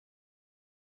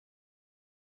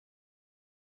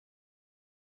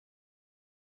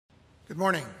Good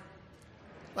morning.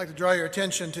 I'd like to draw your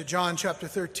attention to John chapter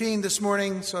 13 this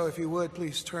morning, so if you would,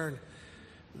 please turn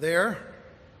there.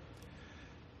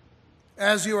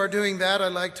 As you are doing that,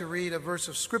 I'd like to read a verse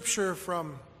of Scripture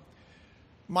from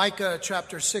Micah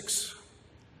chapter 6,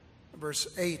 verse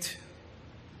 8.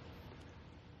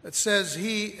 It says,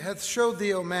 "He hath showed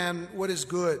thee, O man, what is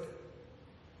good.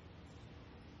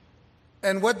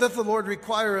 And what doth the Lord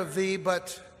require of thee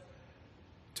but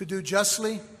to do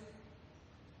justly,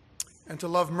 and to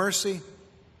love mercy,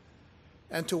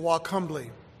 and to walk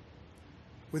humbly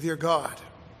with your God."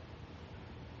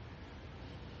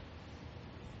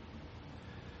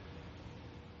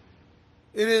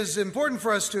 It is important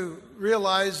for us to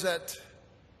realize that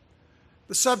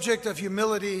the subject of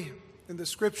humility in the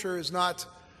Scripture is not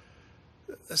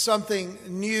something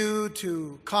new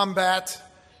to combat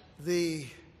the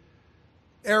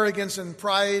arrogance and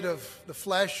pride of the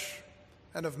flesh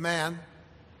and of man.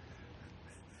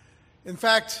 In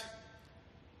fact,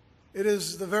 it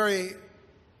is the very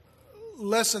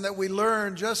lesson that we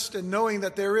learn just in knowing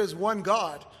that there is one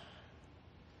God.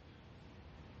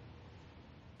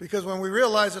 Because when we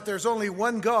realize that there's only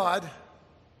one God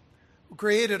who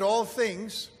created all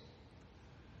things,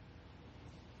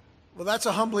 well, that's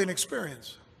a humbling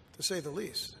experience, to say the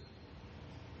least.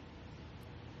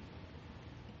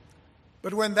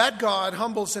 But when that God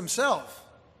humbles himself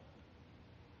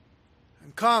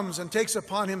and comes and takes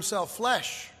upon himself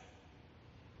flesh,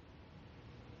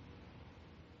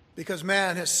 because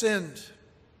man has sinned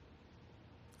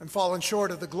and fallen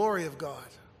short of the glory of God,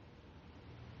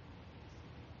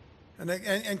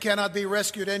 and cannot be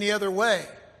rescued any other way,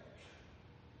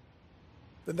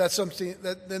 then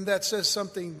that says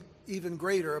something even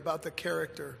greater about the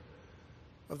character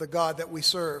of the God that we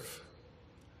serve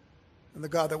and the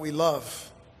God that we love.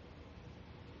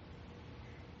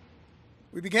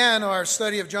 We began our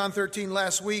study of John 13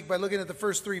 last week by looking at the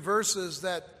first three verses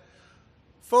that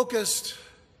focused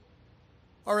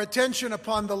our attention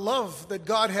upon the love that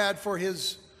God had for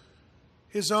his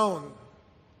own,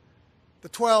 the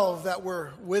 12 that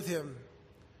were with him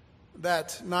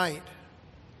that night.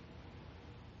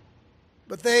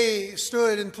 But they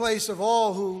stood in place of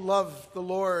all who love the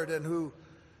Lord and who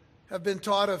have been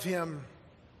taught of him.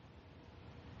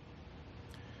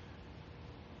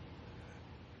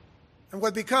 And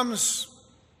what becomes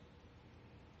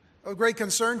of great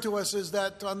concern to us is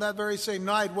that on that very same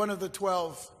night, one of the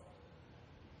 12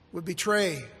 would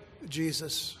betray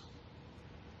Jesus.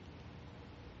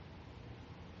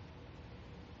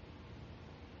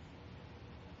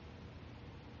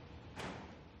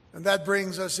 And that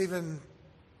brings us even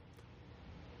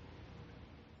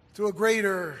to a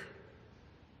greater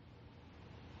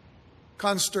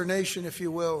consternation, if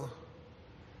you will,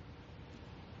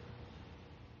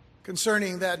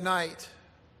 concerning that night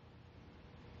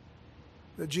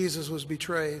that Jesus was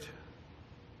betrayed.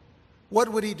 What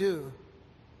would he do?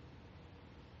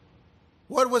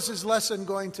 What was his lesson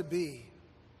going to be?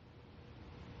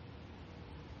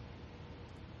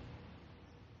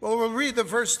 Well, we'll read the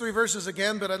first three verses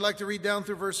again, but I'd like to read down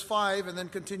through verse 5 and then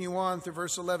continue on through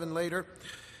verse 11 later.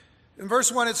 In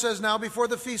verse 1 it says, "Now before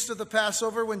the feast of the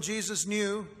Passover, when Jesus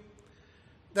knew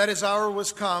that his hour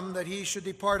was come, that he should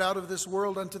depart out of this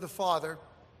world unto the Father,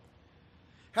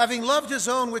 having loved his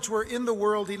own which were in the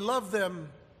world, he loved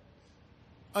them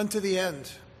unto the end.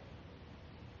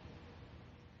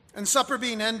 And supper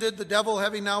being ended, the devil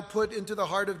having now put into the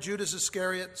heart of Judas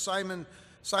Iscariot,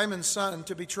 Simon's son,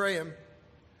 to betray him,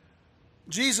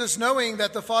 Jesus, knowing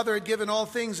that the Father had given all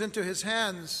things into his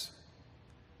hands,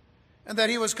 and that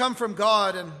he was come from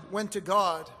God and went to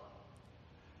God,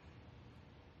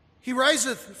 he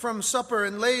riseth from supper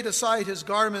and laid aside his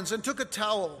garments and took a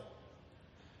towel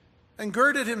and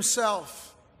girded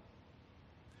himself.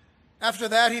 After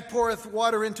that he poureth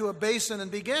water into a basin and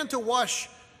began to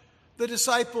wash the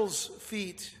disciples'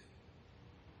 feet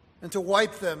and to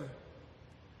wipe them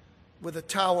with a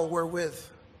towel wherewith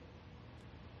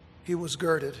he was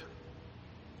girded."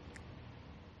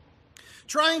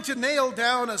 Trying to nail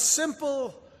down a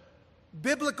simple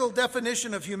biblical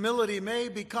definition of humility may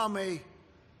become a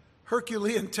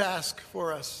Herculean task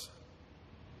for us.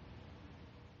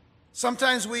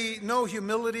 Sometimes we know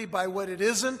humility by what it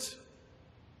isn't.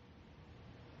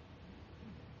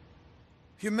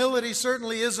 Humility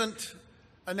certainly isn't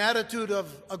an attitude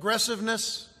of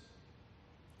aggressiveness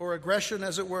or aggression,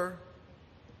 as it were.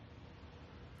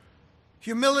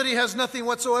 Humility has nothing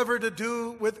whatsoever to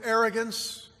do with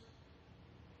arrogance.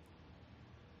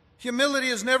 Humility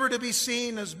is never to be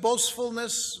seen as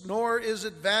boastfulness, nor is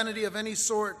it vanity of any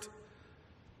sort,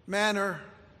 manner,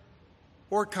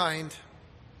 or kind.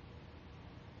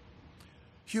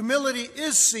 humility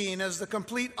is seen as the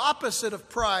complete opposite of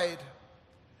pride.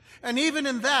 And even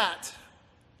in that,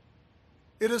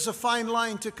 it is a fine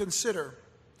line to consider.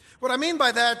 What I mean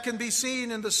by that can be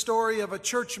seen in the story of a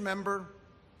church member,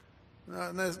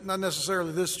 not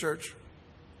necessarily this church,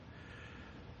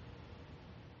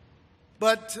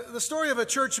 but the story of a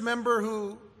church member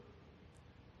who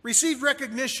received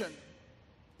recognition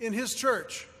in his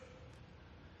church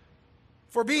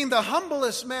for being the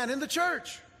humblest man in the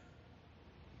church.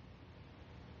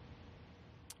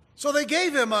 So they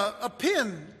gave him a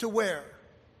pin to wear.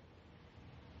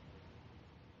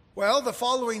 Well, the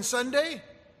following Sunday,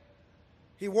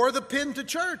 he wore the pin to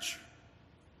church.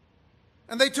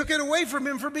 And they took it away from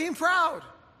him for being proud.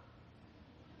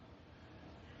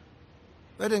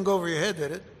 That didn't go over your head,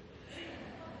 did it?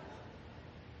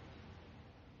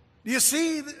 Do you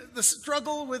see the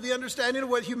struggle with the understanding of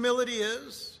what humility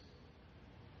is?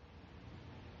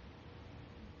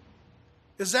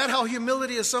 Is that how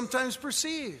humility is sometimes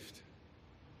perceived?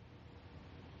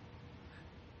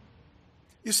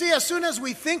 You see, as soon as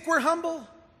we think we're humble,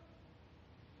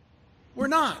 we're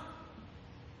not.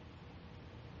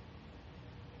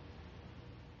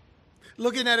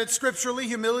 Looking at it scripturally,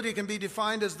 humility can be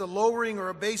defined as the lowering or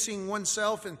abasing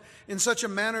oneself in such a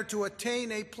manner to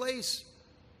attain a place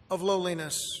of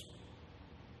lowliness.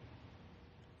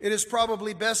 It is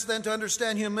probably best then to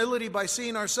understand humility by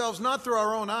seeing ourselves not through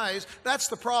our own eyes. That's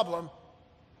the problem.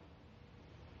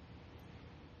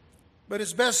 But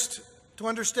it's best to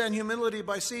understand humility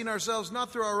by seeing ourselves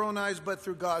not through our own eyes, but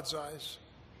through God's eyes.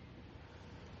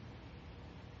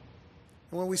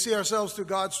 And when we see ourselves through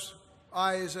God's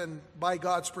eyes and by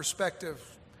God's perspective,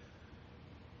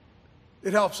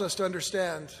 it helps us to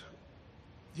understand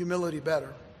humility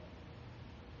better.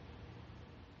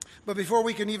 But before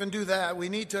we can even do that, we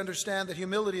need to understand that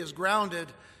humility is grounded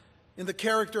in the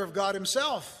character of God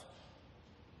himself.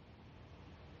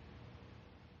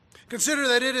 Consider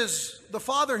that it is the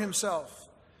Father himself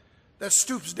that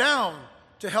stoops down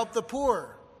to help the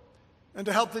poor and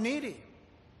to help the needy.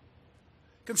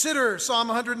 Consider Psalm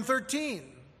 113,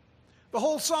 the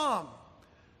whole psalm,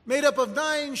 made up of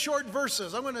 9 short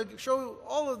verses. I'm going to show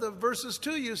all of the verses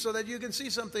to you so that you can see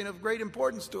something of great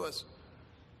importance to us.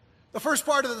 The first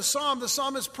part of the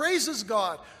psalmist praises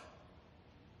God.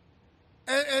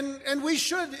 And we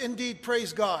should indeed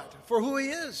praise God for who he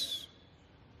is.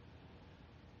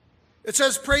 It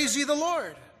says, "Praise ye the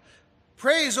Lord.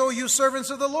 Praise, O you servants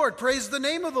of the Lord. Praise the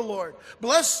name of the Lord.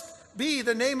 Blessed be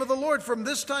the name of the Lord from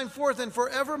this time forth and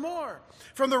forevermore.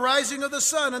 From the rising of the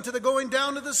sun unto the going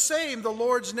down of the same, the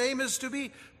Lord's name is to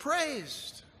be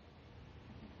praised."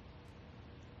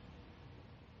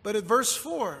 But at verse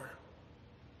 4,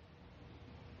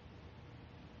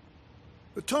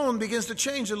 the tone begins to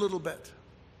change a little bit.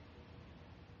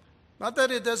 Not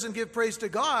that it doesn't give praise to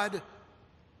God,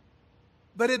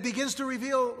 but it begins to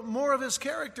reveal more of his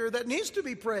character that needs to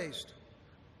be praised.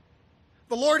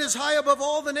 The Lord is high above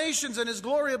all the nations, and his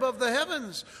glory above the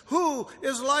heavens. Who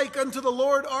is like unto the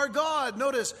Lord our God?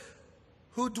 Notice,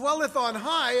 who dwelleth on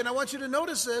high, and I want you to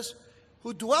notice this,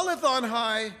 who dwelleth on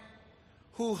high,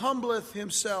 who humbleth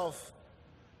himself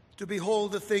to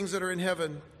behold the things that are in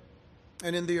heaven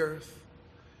and in the earth.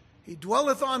 He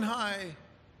dwelleth on high,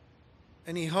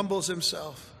 and he humbles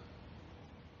himself.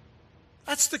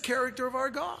 That's the character of our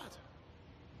God.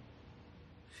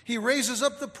 He raises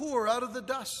up the poor out of the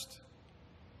dust.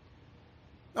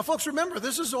 Now, folks, remember,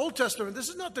 this is Old Testament. This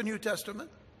is not the New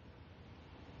Testament.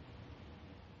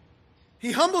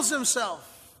 He humbles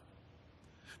himself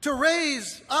to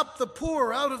raise up the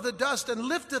poor out of the dust and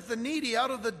lifteth the needy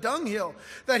out of the dunghill,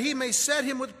 that he may set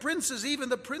him with princes, even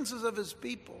the princes of his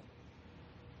people.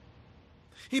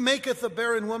 He maketh the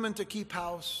barren woman to keep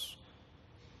house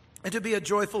and to be a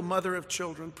joyful mother of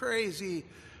children. Praise ye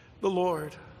the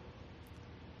Lord.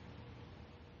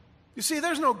 You see,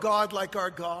 there's no God like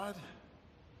our God,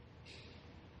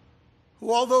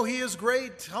 who, although he is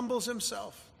great, humbles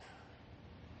himself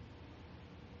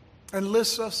and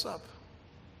lifts us up.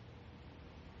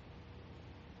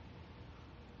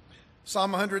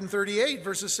 Psalm 138,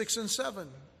 verses 6 and 7,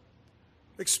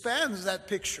 expands that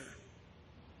picture.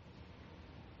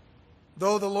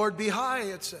 Though the Lord be high,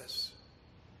 it says,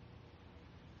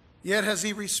 yet has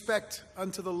he respect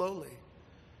unto the lowly.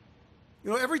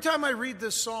 You know, every time I read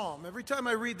this psalm, every time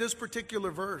I read this particular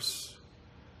verse,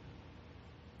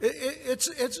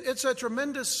 it's a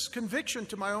tremendous conviction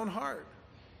to my own heart.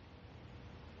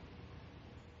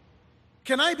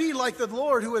 Can I be like the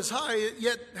Lord who is high,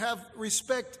 yet have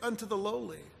respect unto the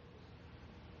lowly?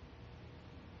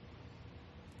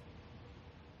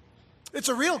 It's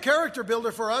a real character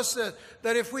builder for us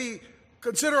that if we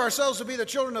consider ourselves to be the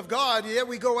children of God, yet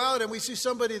we go out and we see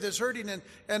somebody that's hurting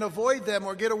and avoid them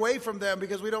or get away from them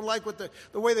because we don't like what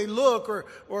the way they look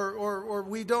or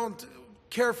we don't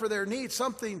care for their needs.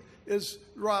 Something is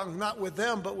wrong, not with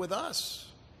them, but with us.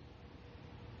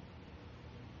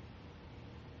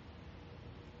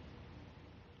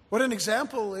 What an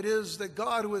example it is that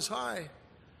God, who is high,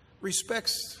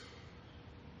 respects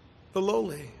the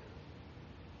lowly.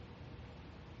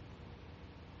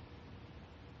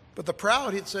 But the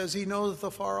proud, it says, he knoweth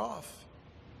afar off.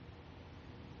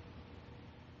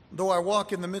 Though I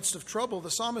walk in the midst of trouble, the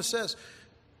psalmist says,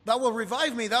 thou wilt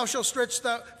revive me. Thou shalt stretch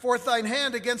forth thine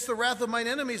hand against the wrath of mine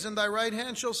enemies, and thy right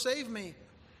hand shall save me.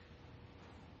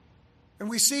 And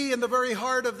we see in the very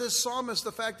heart of this psalmist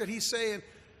the fact that he's saying,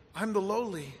 I'm the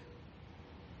lowly.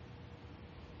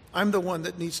 I'm the one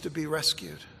that needs to be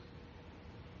rescued.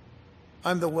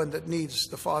 I'm the one that needs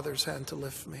the Father's hand to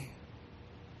lift me.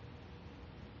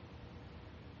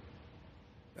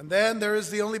 And then there is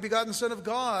the only begotten Son of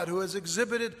God, who has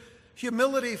exhibited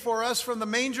humility for us from the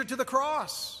manger to the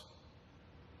cross.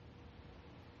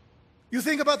 You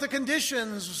think about the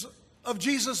conditions of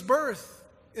Jesus' birth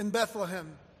in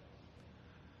Bethlehem,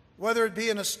 whether it be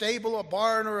in a stable, a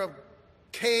barn, or a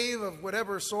cave of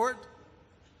whatever sort.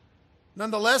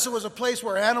 Nonetheless, it was a place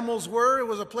where animals were. It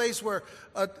was a place where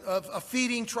a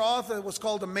feeding trough that was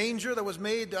called a manger that was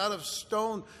made out of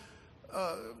stone,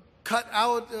 cut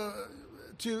out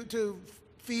to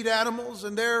feed animals.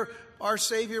 And there our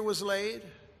Savior was laid.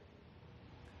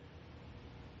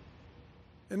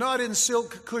 And not in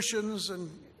silk cushions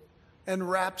and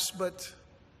wraps, but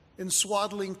in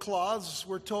swaddling cloths,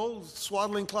 we're told.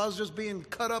 Swaddling cloths just being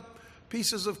cut up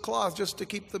pieces of cloth just to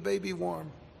keep the baby warm.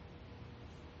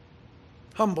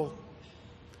 Humble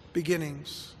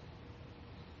beginnings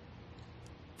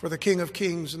for the King of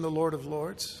Kings and the Lord of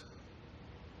Lords.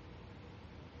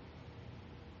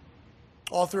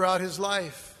 All throughout his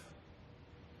life,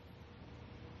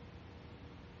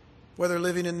 whether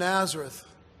living in Nazareth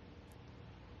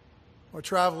or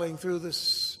traveling through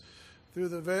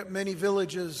the many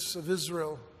villages of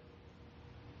Israel,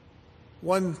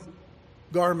 one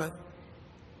garment,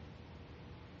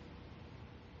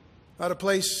 not a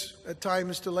place at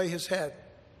times to lay his head.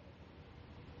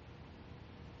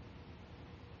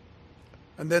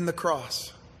 And then the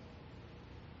cross.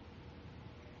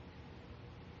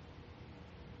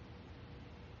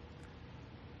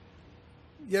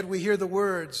 Yet we hear the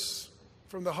words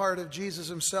from the heart of Jesus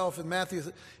himself in Matthew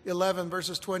 11,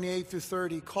 verses 28 through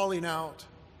 30, calling out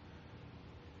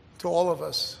to all of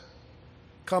us,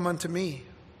 come unto me,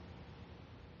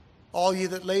 all ye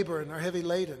that labor and are heavy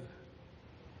laden,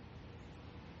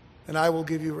 and I will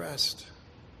give you rest.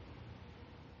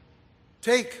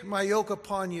 Take my yoke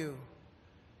upon you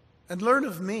and learn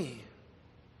of me,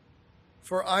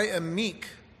 for I am meek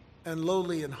and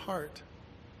lowly in heart,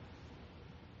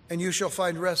 and you shall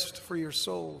find rest for your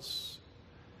souls.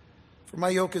 For my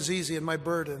yoke is easy and my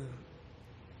burden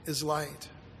is light.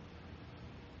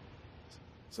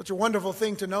 Such a wonderful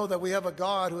thing to know that we have a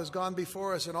God who has gone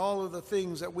before us in all of the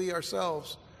things that we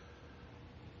ourselves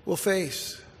will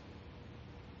face.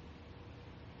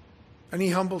 And he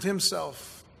humbled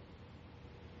himself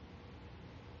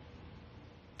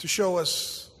to show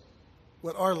us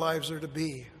what our lives are to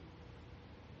be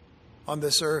on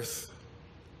this earth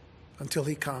until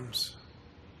he comes.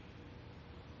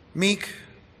 Meek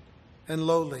and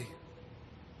lowly.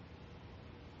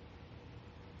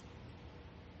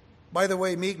 By the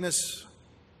way, meekness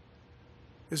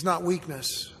is not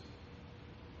weakness.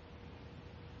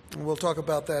 And we'll talk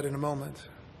about that in a moment.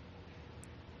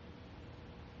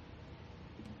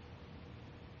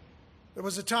 There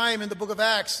was a time in the book of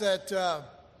Acts that the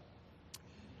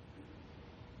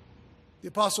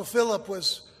Apostle Philip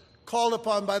was called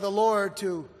upon by the Lord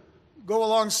to go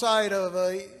alongside of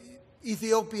an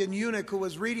Ethiopian eunuch who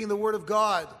was reading the Word of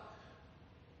God,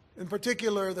 in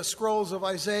particular the scrolls of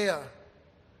Isaiah.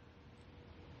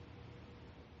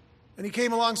 And he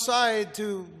came alongside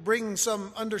to bring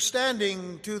some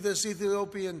understanding to this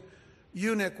Ethiopian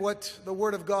eunuch what the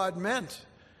Word of God meant.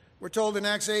 We're told in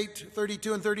Acts 8,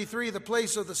 32 and 33, the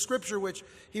place of the scripture which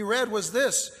he read was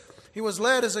this: he was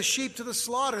led as a sheep to the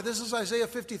slaughter. This is Isaiah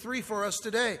 53 for us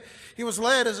today. He was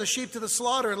led as a sheep to the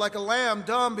slaughter, and like a lamb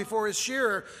dumb before his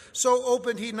shearer, so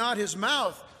opened he not his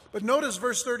mouth. But notice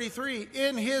verse 33,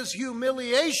 in his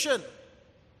humiliation,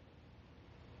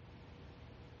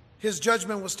 his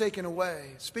judgment was taken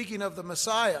away. Speaking of the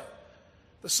Messiah,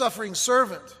 the suffering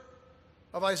servant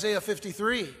of Isaiah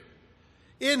 53.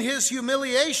 In his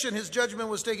humiliation, his judgment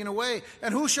was taken away.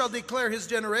 And who shall declare his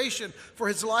generation? For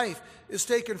his life is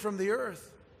taken from the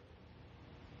earth.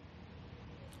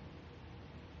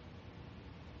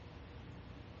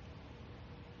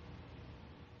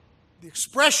 the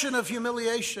expression of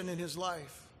humiliation in his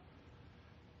life,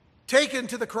 taken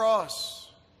to the cross,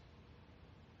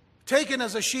 taken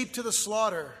as a sheep to the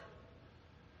slaughter.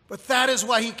 But that is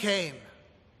why he came.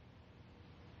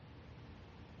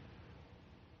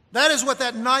 That is what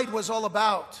that night was all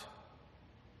about.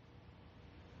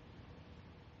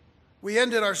 We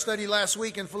ended our study last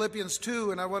week in Philippians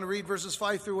 2, and I want to read verses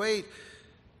 5 through 8,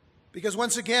 because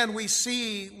once again we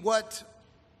see what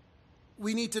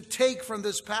we need to take from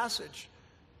this passage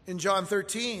in John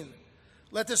 13.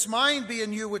 Let this mind be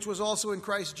in you, which was also in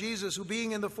Christ Jesus, who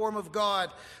being in the form of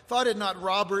God, thought it not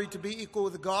robbery to be equal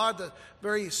with God, the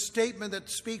very statement that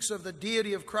speaks of the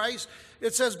deity of Christ.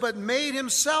 It says, but made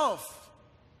himself,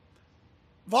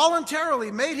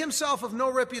 voluntarily made himself of no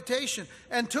reputation,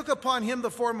 and took upon him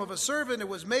the form of a servant. It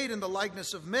was made in the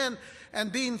likeness of men,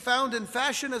 and being found in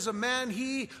fashion as a man,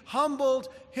 he humbled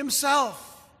himself.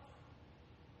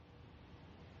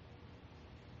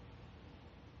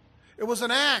 It was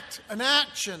an act, an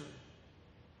action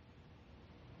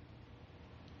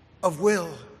of will.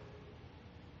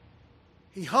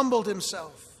 He humbled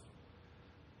himself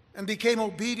and became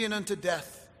obedient unto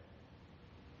death,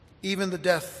 even the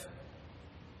death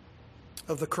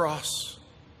of the cross.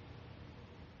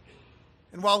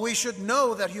 And while we should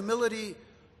know that humility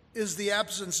is the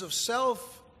absence of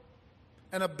self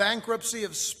and a bankruptcy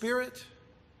of spirit,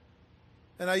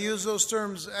 and I use those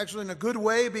terms actually in a good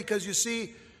way, because you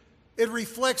see, it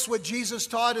reflects what Jesus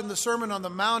taught in the Sermon on the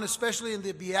Mount, especially in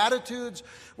the Beatitudes,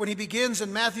 when he begins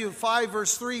in Matthew 5,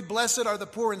 verse 3, blessed are the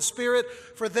poor in spirit,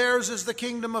 for theirs is the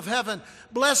kingdom of heaven.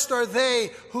 Blessed are they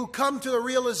who come to a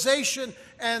realization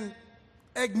and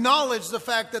acknowledge the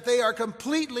fact that they are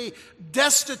completely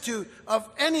destitute of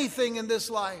anything in this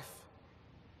life,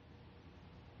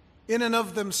 in and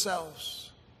of themselves.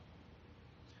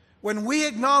 When we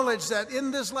acknowledge that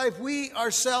in this life we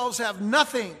ourselves have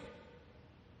nothing,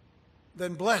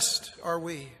 then blessed are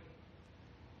we,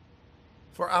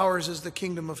 for ours is the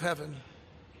kingdom of heaven.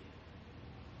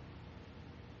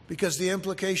 Because the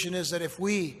implication is that if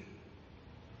we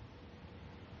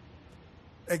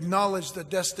acknowledge the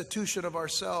destitution of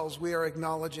ourselves, we are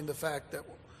acknowledging the fact that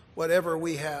whatever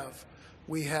we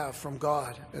have from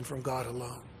God and from God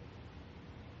alone.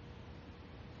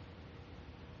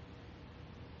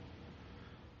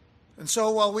 And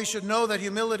so while we should know that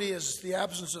humility is the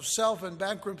absence of self and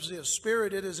bankruptcy of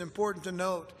spirit, it is important to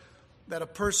note that a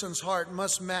person's heart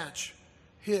must match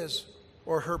his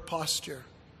or her posture.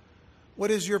 What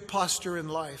is your posture in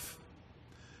life?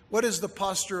 What is the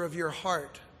posture of your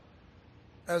heart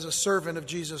as a servant of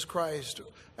Jesus Christ,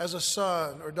 as a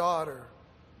son or daughter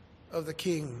of the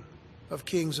King of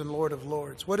Kings and Lord of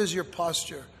Lords? What is your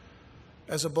posture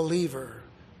as a believer,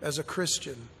 as a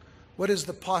Christian? What is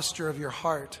the posture of your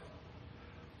heart?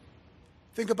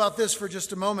 Think about this for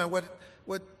just a moment,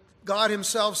 what God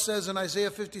himself says in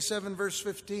Isaiah 57, verse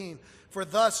 15. For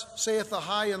thus saith the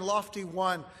high and lofty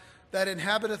one that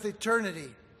inhabiteth eternity,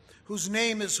 whose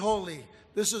name is holy.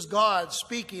 This is God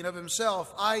speaking of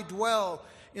himself. I dwell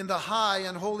in the high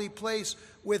and holy place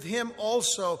with him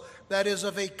also that is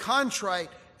of a contrite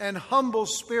and humble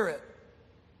spirit,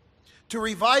 to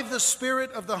revive the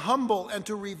spirit of the humble and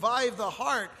to revive the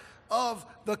heart of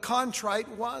the contrite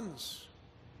ones.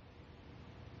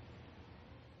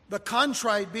 The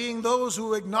contrite being those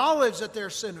who acknowledge that they're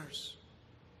sinners,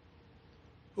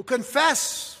 who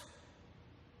confess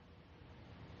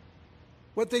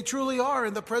what they truly are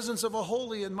in the presence of a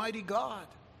holy and mighty God.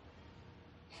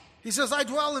 He says, I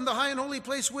dwell in the high and holy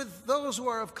place with those who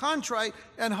are of contrite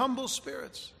and humble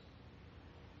spirits.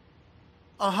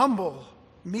 A humble,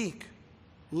 meek,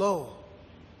 low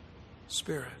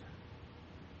spirit.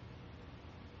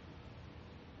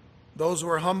 Those who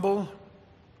are humble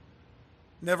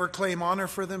never claim honor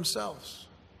for themselves.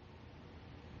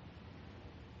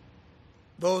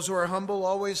 Those who are humble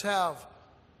always have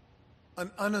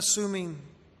an unassuming,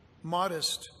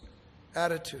 modest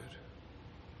attitude.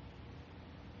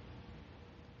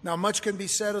 Now, much can be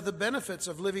said of the benefits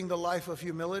of living the life of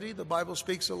humility. The Bible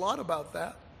speaks a lot about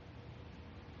that.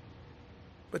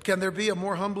 But can there be a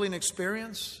more humbling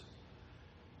experience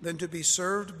than to be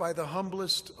served by the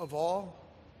humblest of all,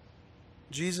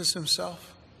 Jesus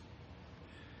himself?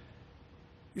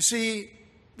 You see,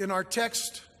 in our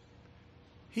text,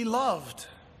 he loved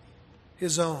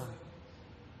his own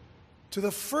to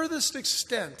the furthest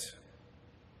extent,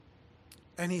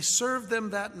 and he served them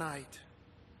that night,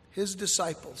 his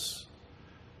disciples,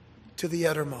 to the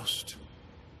uttermost.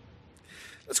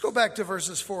 Let's go back to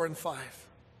verses 4 and 5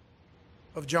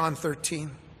 of John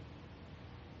 13,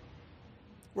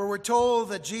 where we're told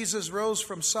that Jesus rose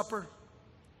from supper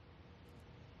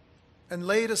and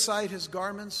laid aside his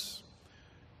garments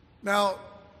Now,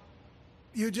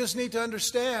 you just need to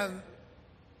understand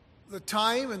the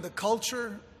time and the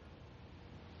culture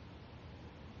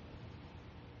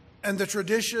and the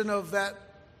tradition of that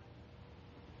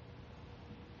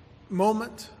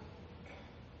moment.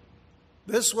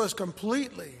 This was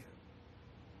completely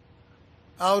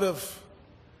out of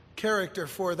character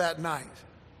for that night.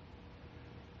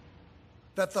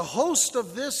 That the host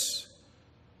of this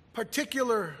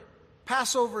particular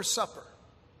Passover supper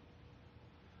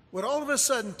would all of a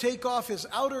sudden take off his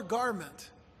outer garment,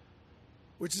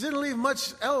 which didn't leave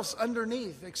much else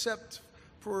underneath except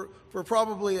for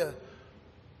probably a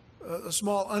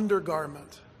small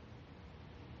undergarment.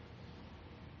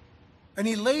 And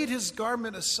he laid his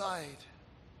garment aside.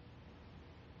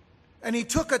 And he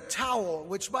took a towel,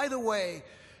 which, by the way,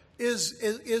 is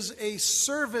a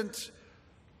servant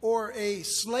or a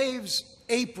slave's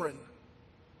apron.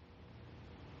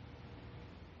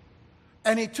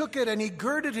 And he took it and he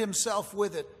girded himself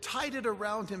with it, tied it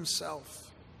around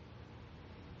himself.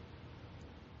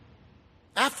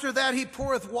 After that, he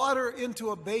poureth water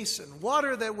into a basin,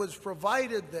 water that was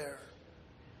provided there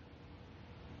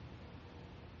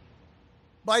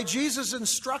by Jesus'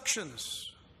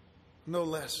 instructions, no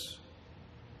less.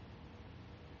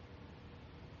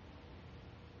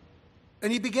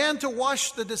 And he began to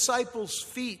wash the disciples'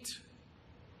 feet.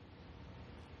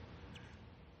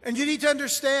 And you need to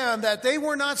understand that they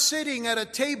were not sitting at a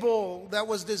table that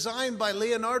was designed by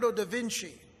Leonardo da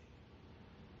Vinci.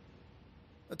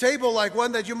 A table like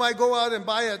one that you might go out and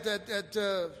buy at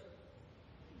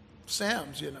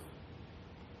Sam's, you know.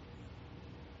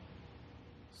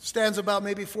 Stands about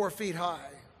maybe 4 feet high.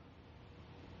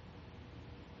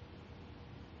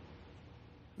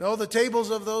 No, the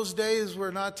tables of those days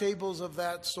were not tables of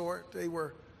that sort. They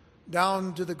were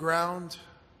down to the ground,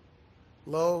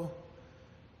 low.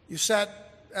 You sat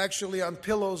actually on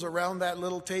pillows around that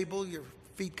little table, your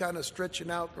feet kind of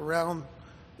stretching out around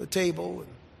the table. And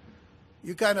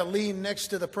you kind of lean next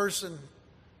to the person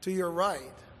to your right.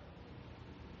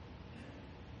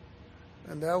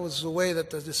 And that was the way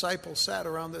that the disciples sat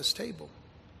around this table,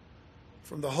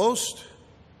 from the host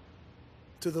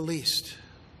to the least.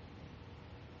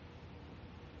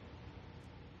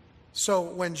 So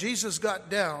when Jesus got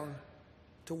down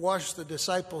to wash the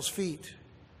disciples' feet,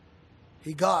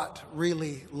 he got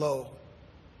really low,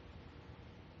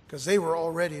 because they were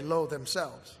already low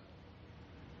themselves.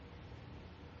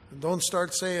 And don't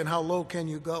start saying, how low can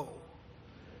you go?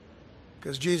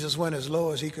 Because Jesus went as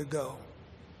low as he could go.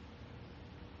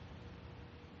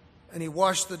 And he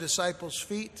washed the disciples'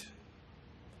 feet,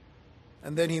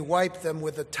 and then he wiped them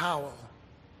with a towel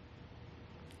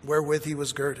wherewith he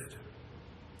was girded.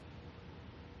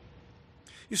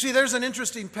 You see, there's an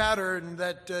interesting pattern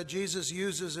that Jesus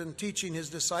uses in teaching his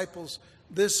disciples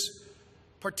this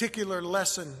particular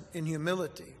lesson in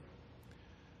humility.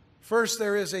 First,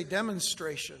 there is a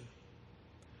demonstration.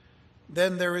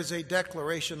 Then there is a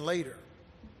declaration later.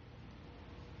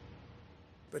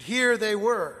 But here they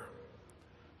were,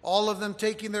 all of them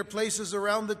taking their places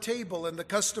around the table, and the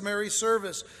customary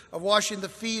service of washing the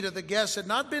feet of the guests had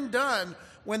not been done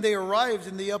when they arrived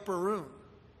in the upper room.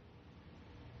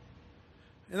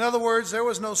 In other words, there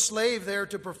was no slave there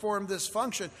to perform this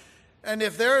function. And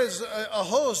if there is a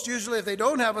host, usually if they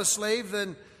don't have a slave,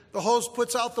 then the host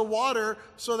puts out the water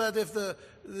so that if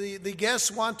the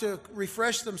guests want to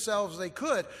refresh themselves, they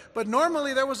could. But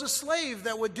normally there was a slave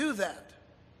that would do that.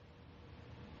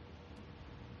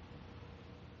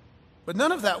 But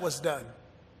none of that was done.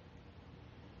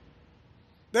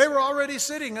 They were already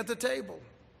sitting at the table.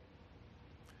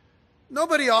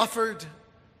 Nobody offered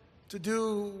to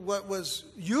do what was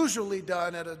usually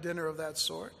done at a dinner of that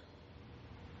sort.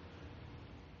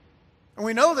 And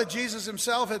we know that Jesus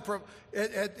himself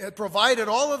had provided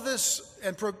all of this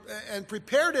and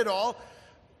prepared it all,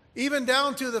 even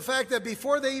down to the fact that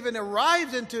before they even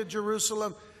arrived into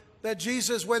Jerusalem, that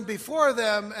Jesus went before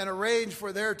them and arranged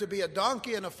for there to be a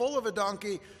donkey and a foal of a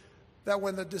donkey, that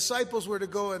when the disciples were to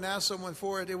go and ask someone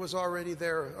for it, it was already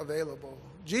there available.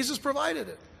 Jesus provided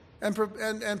it.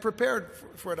 And prepared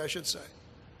for it, I should say.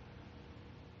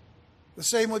 The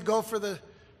same would go for the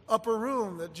upper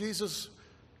room, that Jesus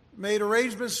made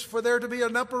arrangements for there to be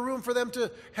an upper room for them to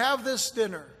have this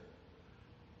dinner,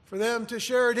 for them to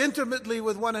share it intimately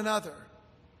with one another,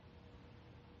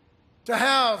 to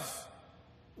have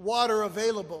water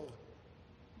available.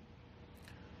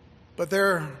 But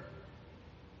there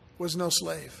was no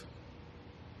slave.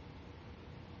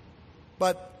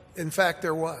 But in fact,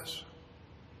 there was.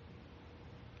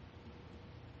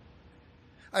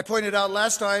 I pointed out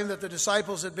last time that the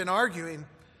disciples had been arguing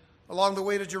along the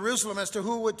way to Jerusalem as to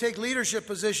who would take leadership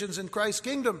positions in Christ's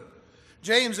kingdom.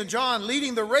 James and John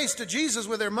leading the race to Jesus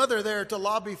with their mother there to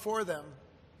lobby for them.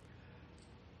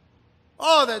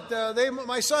 Oh, that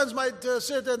my sons might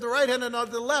sit at the right hand and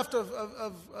on the left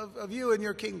of you in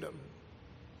your kingdom.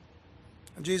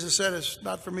 And Jesus said, it's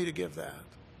not for me to give that.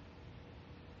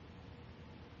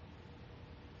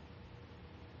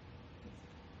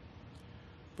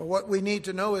 But what we need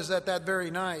to know is that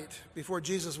very night, before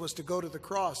Jesus was to go to the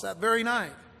cross, that very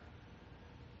night,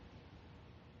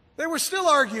 they were still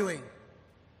arguing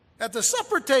at the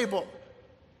supper table.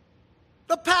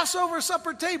 The Passover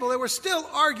supper table, they were still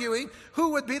arguing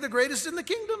who would be the greatest in the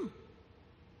kingdom.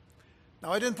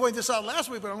 Now, I didn't point this out last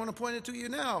week, but I want to point it to you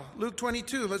now. Luke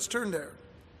 22, let's turn there.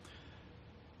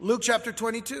 Luke chapter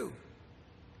 22.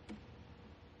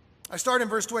 I start in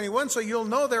verse 21, so you'll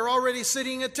know they're already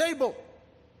sitting at table.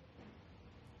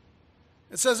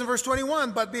 It says in verse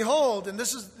 21, but behold, and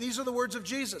these are the words of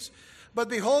Jesus, but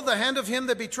behold, the hand of him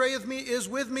that betrayeth me is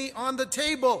with me on the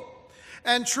table.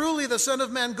 And truly the Son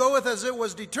of Man goeth as it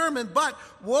was determined, but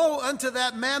woe unto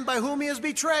that man by whom he is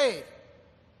betrayed.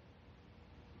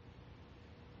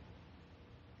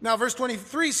 Now verse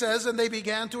 23 says, and they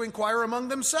began to inquire among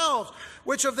themselves,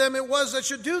 which of them it was that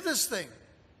should do this thing.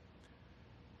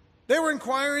 They were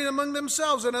inquiring among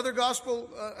themselves. Another gospel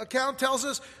account tells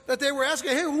us that they were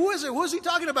asking, hey, who is it? Who is he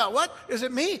talking about? What? Is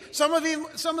it me? Some of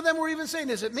them were even saying,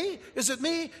 is it me? Is it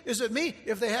me? Is it me?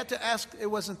 If they had to ask, it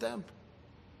wasn't them.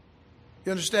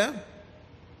 You understand?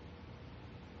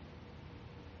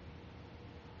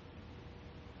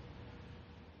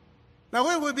 Now,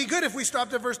 it would be good if we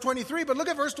stopped at verse 23, but look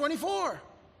at verse 24.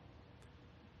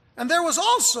 And there was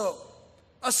also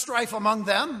a strife among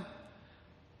them,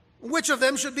 which of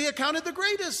them should be accounted the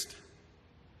greatest.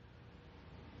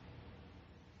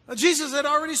 Now, Jesus had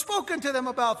already spoken to them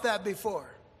about that before.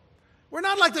 We're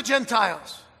not like the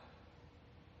Gentiles.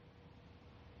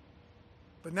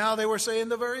 But now they were saying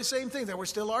the very same thing. They were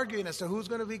still arguing as to who's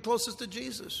going to be closest to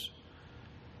Jesus.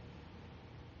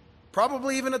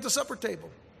 Probably even at the supper table.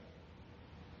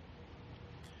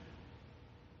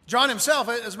 John himself,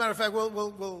 as a matter of fact,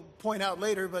 we'll point out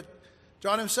later, but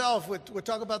John himself would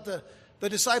talk about the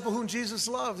disciple whom Jesus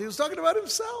loved. He was talking about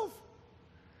himself.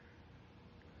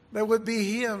 That would be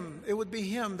him. It would be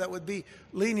him that would be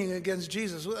leaning against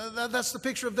Jesus. That's the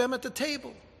picture of them at the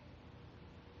table.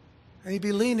 And he'd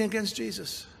be leaning against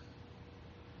Jesus.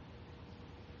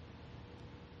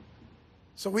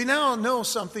 So we now know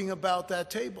something about that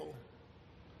table.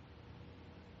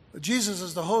 Jesus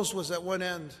as the host was at one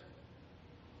end.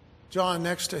 John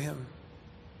next to him.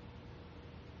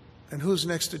 And who's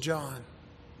next to John?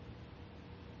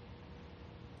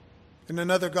 In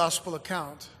another gospel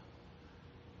account,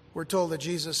 we're told that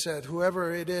Jesus said,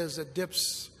 whoever it is that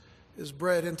dips his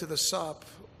bread into the sop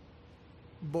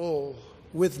bowl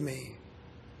with me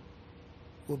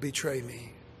will betray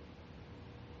me.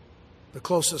 The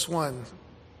closest one,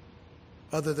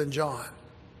 other than John,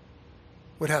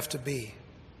 would have to be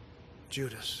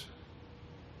Judas.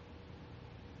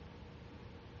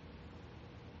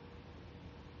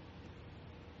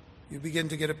 You begin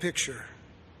to get a picture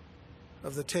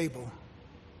of the table.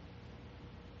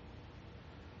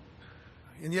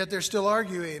 And yet they're still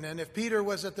arguing. And if Peter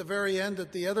was at the very end,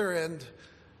 at the other end,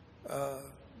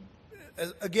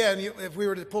 again, if we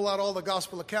were to pull out all the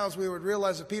gospel accounts, we would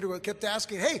realize that Peter kept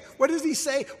asking, hey, what did he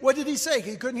say? What did he say?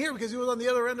 He couldn't hear because he was on the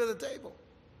other end of the table.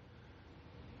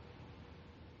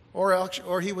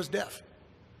 Or he was deaf.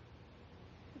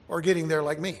 Or getting there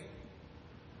like me.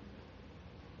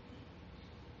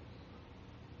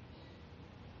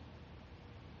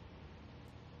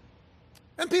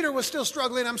 And Peter was still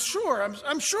struggling, I'm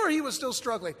sure he was still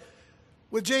struggling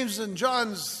with James and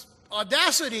John's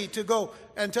audacity to go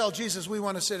and tell Jesus, we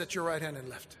want to sit at your right hand and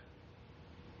left.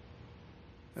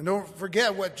 And don't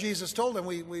forget what Jesus told them.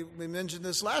 We mentioned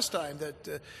this last time,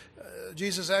 that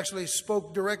Jesus actually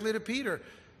spoke directly to Peter.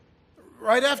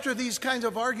 Right after these kinds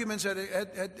of arguments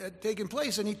had taken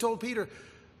place, and he told Peter,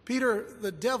 Peter,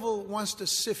 the devil wants to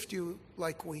sift you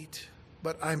like wheat,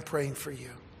 but I'm praying for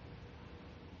you.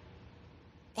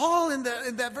 All in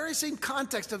that very same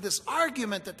context of this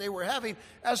argument that they were having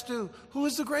as to who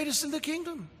is the greatest in the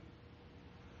kingdom.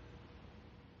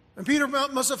 And Peter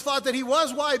must have thought that he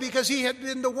was. Why? Because he had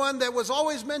been the one that was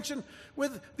always mentioned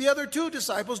with the other two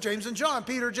disciples, James and John.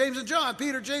 Peter, James, and John.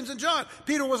 Peter, James, and John.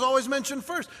 Peter was always mentioned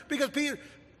first because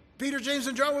Peter, James,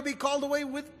 and John would be called away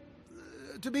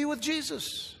to be with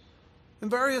Jesus in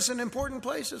various and important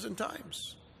places and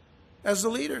times as the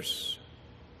leaders.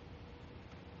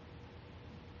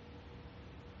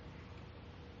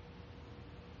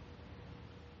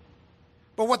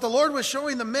 But what the Lord was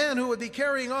showing the men who would be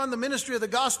carrying on the ministry of the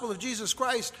gospel of Jesus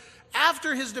Christ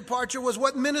after his departure was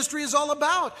what ministry is all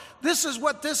about. This is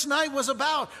what this night was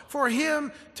about, for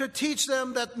him to teach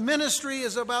them that ministry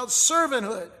is about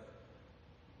servanthood.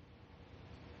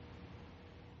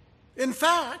 In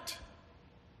fact,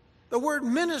 the word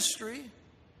ministry,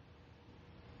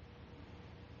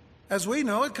 as we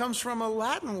know, it comes from a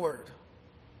Latin word.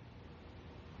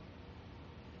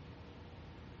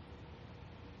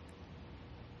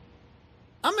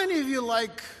 How many of you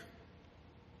like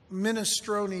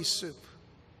minestrone soup?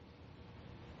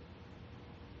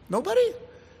 Nobody?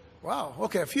 Wow.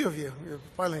 Okay, a few of you. You're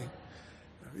finally,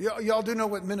 y'all do know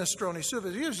what minestrone soup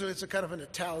is. Usually it's a kind of an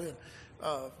Italian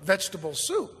vegetable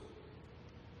soup.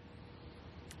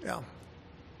 Yeah.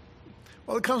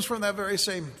 Well, it comes from that very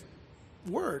same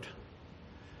word.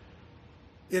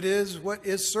 It is what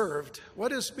is served.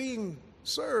 What is being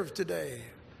served today?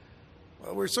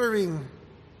 Well, we're serving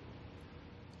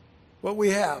what we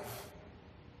have.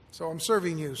 So I'm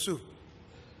serving you soup.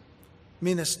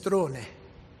 Minestrone.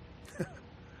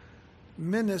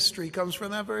 Ministry comes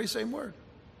from that very same word.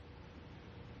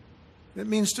 It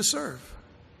means to serve.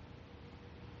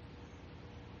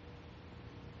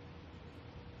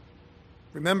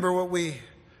 Remember what we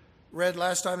read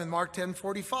last time in Mark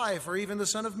 10:45. For even the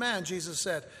Son of Man, Jesus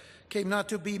said, came not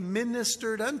to be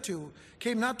ministered unto,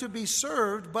 came not to be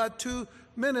served, but to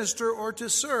minister or to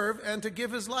serve and to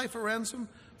give his life a ransom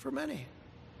for many.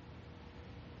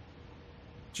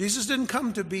 Jesus didn't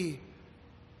come to be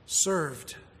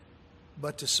served,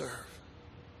 but to serve.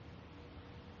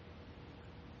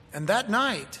 And that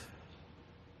night,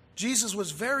 Jesus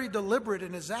was very deliberate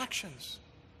in his actions.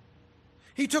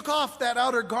 He took off that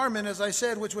outer garment, as I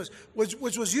said, which was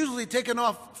usually taken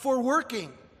off for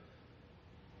working.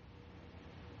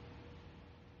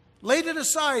 Laid it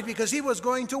aside because he was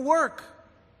going to work.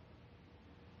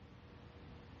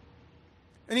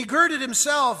 And he girded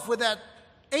himself with that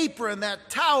apron, that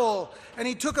towel, and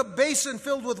he took a basin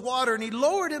filled with water, and he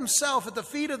lowered himself at the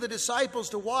feet of the disciples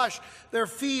to wash their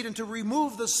feet and to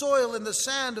remove the soil and the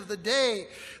sand of the day.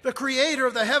 The creator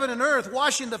of the heaven and earth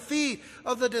washing the feet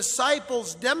of the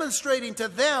disciples, demonstrating to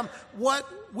them what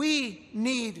we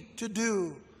need to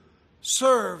do: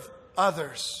 serve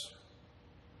others.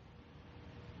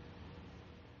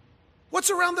 What's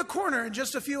around the corner in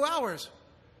just a few hours?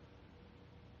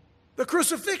 The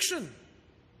crucifixion.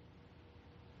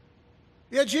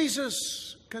 Yet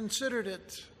Jesus considered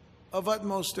it of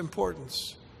utmost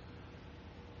importance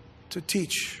to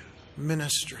teach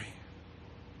ministry,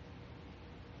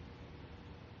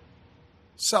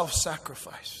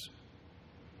 self-sacrifice.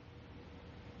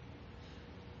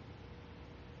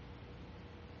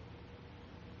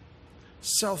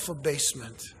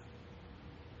 Self-abasement,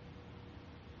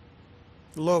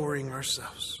 lowering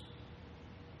ourselves.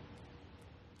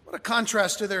 What a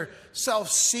contrast to their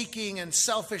self-seeking and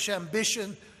selfish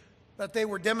ambition that they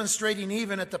were demonstrating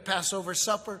even at the Passover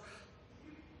supper.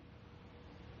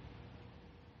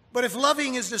 But if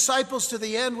loving his disciples to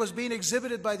the end was being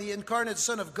exhibited by the incarnate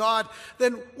Son of God,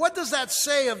 then what does that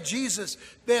say of Jesus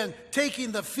then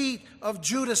taking the feet of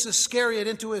Judas Iscariot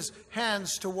into his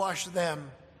hands to wash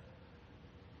them?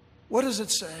 What does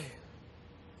it say?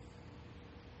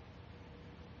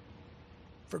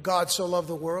 For God so loved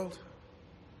the world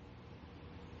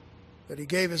that he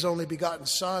gave his only begotten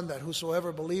Son, that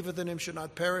whosoever believeth in him should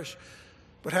not perish,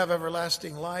 but have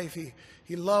everlasting life.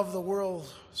 He loved the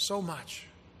world so much.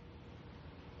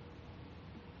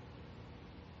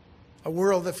 A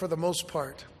world that for the most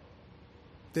part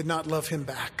did not love him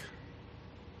back.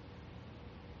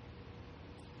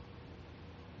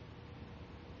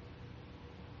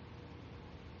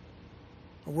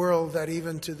 A world that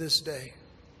even to this day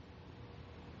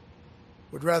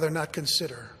would rather not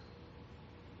consider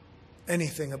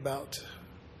anything about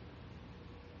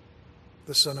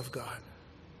the Son of God.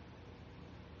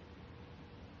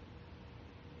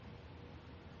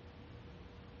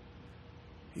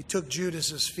 He took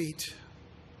Judas's feet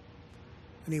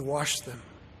and he washed them.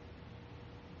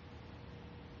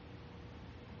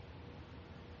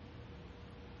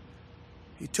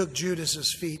 He took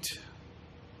Judas's feet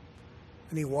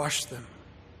and he washed them.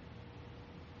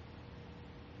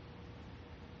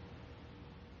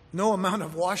 No amount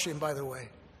of washing, by the way,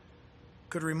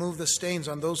 could remove the stains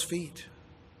on those feet.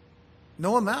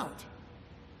 No amount.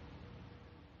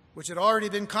 Which had already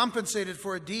been compensated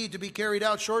for a deed to be carried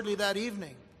out shortly that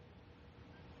evening.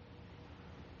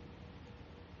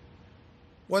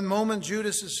 One moment,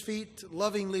 Judas's feet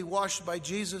lovingly washed by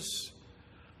Jesus.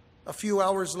 A few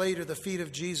hours later, the feet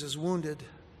of Jesus wounded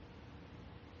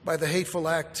by the hateful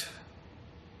act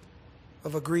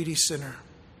of a greedy sinner.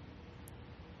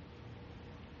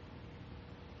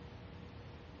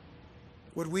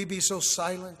 Would we be so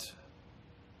silent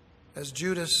as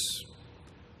Judas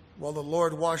while the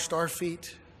Lord washed our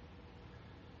feet,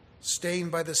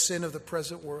 stained by the sin of the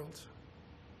present world?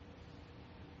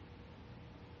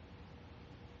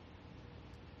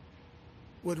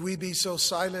 Would we be so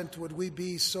silent? Would we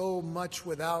be so much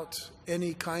without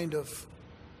any kind of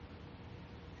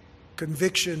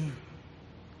conviction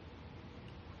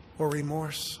or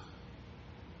remorse?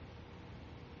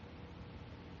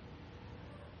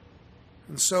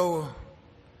 And so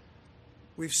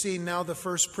we've seen now the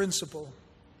first principle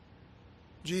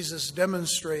Jesus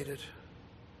demonstrated.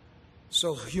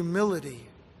 So humility,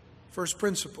 first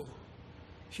principle,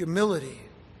 humility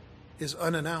is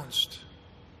unannounced.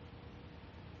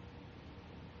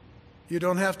 You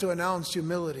don't have to announce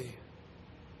humility.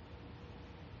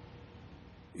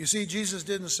 You see, Jesus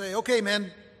didn't say, okay,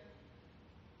 men,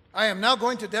 I am now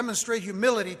going to demonstrate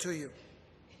humility to you.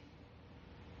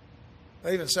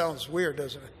 That even sounds weird,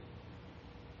 doesn't it?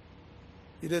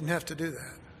 You didn't have to do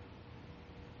that.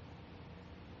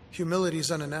 Humility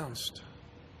is unannounced.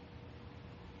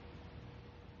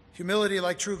 Humility,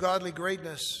 like true godly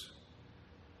greatness,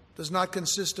 does not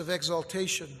consist of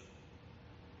exaltation,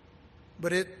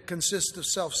 but it consists of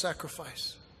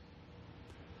self-sacrifice.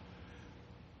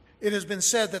 It has been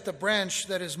said that the branch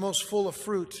that is most full of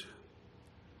fruit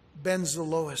bends the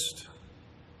lowest.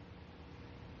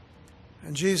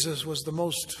 And Jesus was the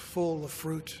most full of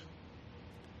fruit.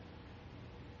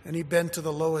 And he bent to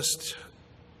the lowest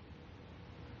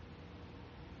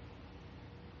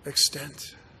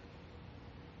extent.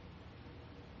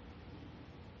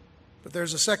 But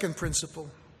there's a second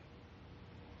principle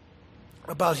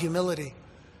about humility.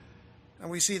 And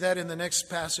we see that in the next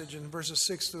passage in verses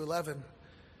 6 through 11.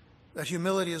 That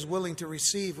humility is willing to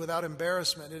receive without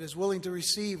embarrassment. It is willing to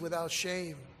receive without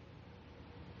shame.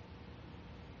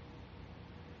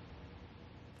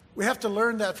 We have to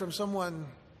learn that from someone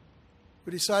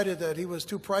who decided that he was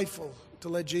too prideful to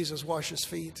let Jesus wash his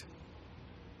feet.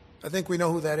 I think we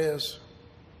know who that is.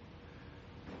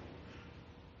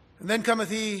 And then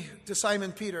cometh he to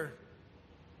Simon Peter.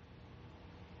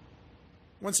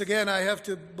 Once again, I have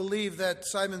to believe that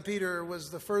Simon Peter was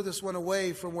the furthest one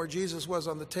away from where Jesus was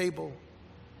on the table,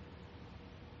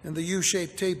 in the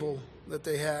U-shaped table that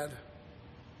they had.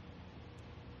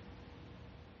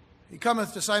 He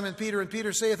cometh to Simon Peter, and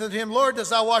Peter saith unto him, Lord, dost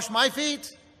thou wash my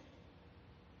feet?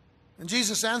 And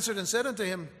Jesus answered and said unto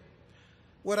him,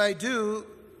 What I do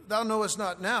thou knowest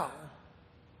not now,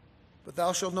 but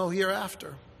thou shalt know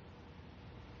hereafter.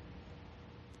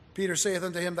 Peter saith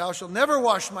unto him, Thou shalt never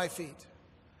wash my feet.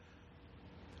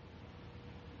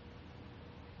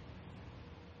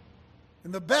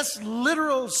 In the best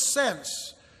literal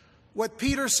sense, what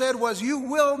Peter said was, you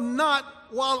will not,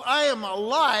 while I am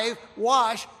alive,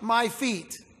 wash my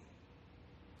feet.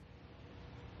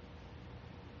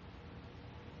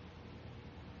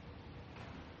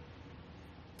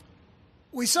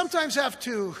 We sometimes have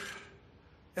to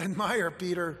admire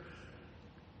Peter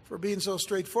for being so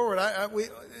straightforward.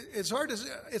 It's hard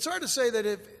to say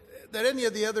that any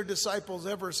of the other disciples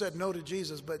ever said no to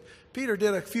Jesus, but Peter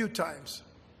did a few times.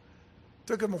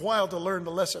 Took him a while to learn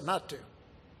the lesson not to.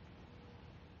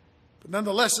 But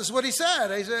nonetheless, this is what he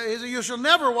said. He said, You shall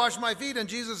never wash my feet. And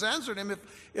Jesus answered him,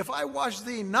 If I wash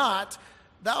thee not,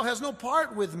 thou hast no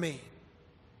part with me.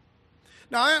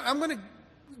 Now, I'm going to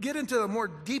get into a more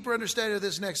deeper understanding of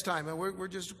this next time. And we're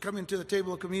just coming to the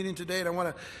table of communion today, and I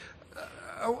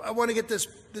want to get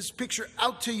this picture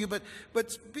out to you.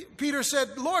 But Peter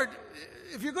said, Lord,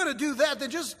 if you're going to do that, then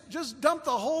just dump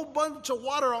the whole bunch of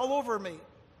water all over me.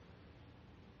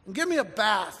 And give me a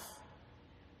bath.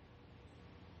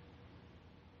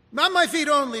 Not my feet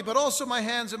only, but also my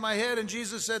hands and my head. And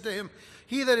Jesus said to him,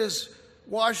 He that is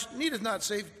washed needeth not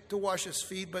save to wash his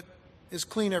feet, but is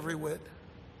clean every whit.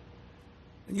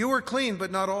 And you are clean,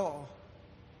 but not all.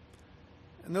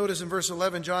 And notice in verse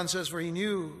 11, John says, For he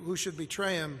knew who should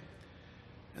betray him,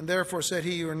 and therefore said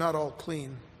he, You are not all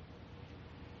clean.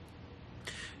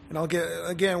 And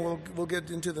we'll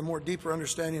get into the more deeper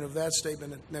understanding of that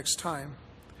statement next time.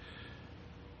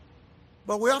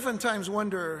 But we oftentimes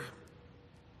wonder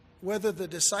whether the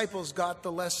disciples got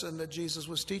the lesson that Jesus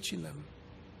was teaching them.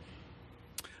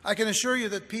 I can assure you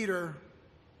that Peter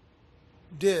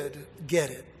did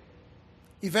get it.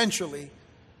 Eventually,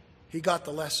 he got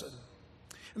the lesson.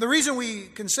 And the reason we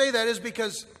can say that is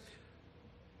because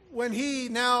when he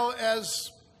now,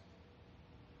 as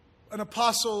an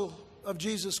apostle of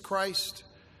Jesus Christ,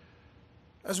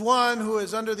 as one who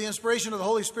is under the inspiration of the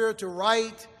Holy Spirit to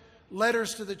write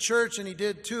letters to the church, and he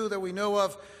did two that we know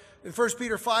of, in 1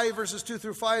 Peter 5, verses 2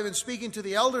 through 5, in speaking to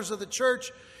the elders of the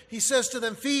church, he says to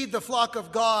them, "Feed the flock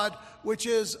of God which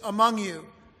is among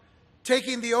you,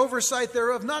 taking the oversight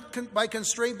thereof, not by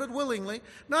constraint, but willingly,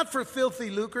 not for filthy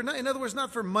lucre," in other words,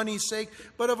 not for money's sake,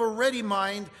 but of a ready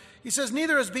mind. He says,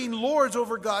 "neither as being lords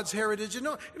over God's heritage." In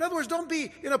other words, don't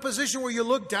be in a position where you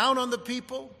look down on the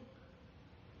people.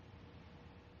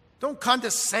 Don't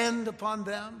condescend upon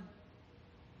them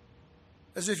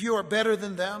as if you are better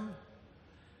than them.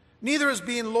 "Neither as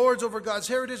being lords over God's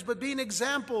heritage, but being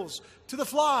examples to the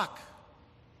flock."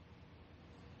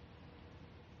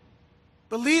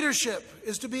 The leadership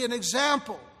is to be an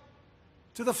example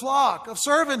to the flock of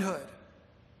servanthood.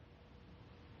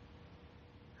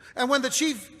 "And when the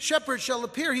chief shepherd shall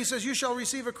appear," he says, "you shall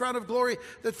receive a crown of glory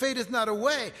that fadeth not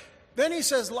away." Then he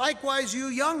says, "Likewise you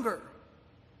younger,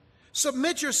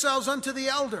 submit yourselves unto the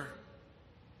elder.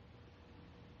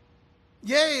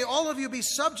 Yea, all of you be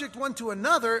subject one to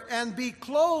another, and be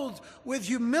clothed with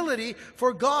humility,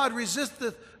 for God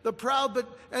resisteth the proud,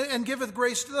 and giveth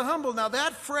grace to the humble." Now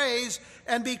that phrase,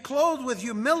 "and be clothed with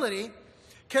humility,"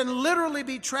 can literally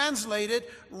be translated,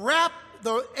 "wrap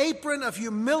the apron of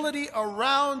humility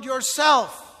around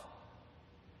yourself."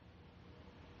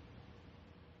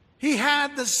 He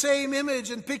had the same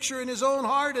image and picture in his own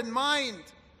heart and mind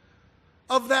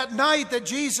of that night that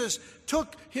Jesus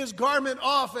took his garment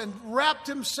off and wrapped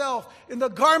himself in the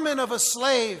garment of a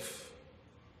slave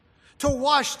to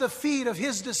wash the feet of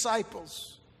his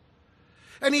disciples.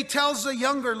 And he tells the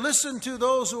younger, "Listen to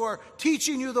those who are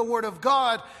teaching you the word of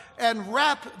God, and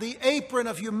wrap the apron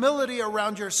of humility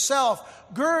around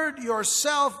yourself. Gird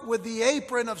yourself with the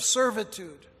apron of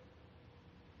servitude."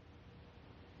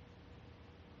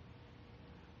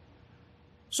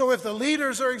 So if the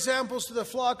leaders are examples to the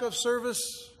flock of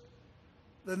service,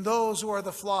 then those who are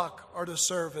the flock are to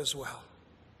serve as well.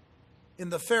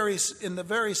 In the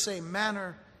very same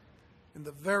manner, in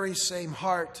the very same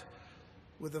heart,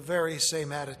 with the very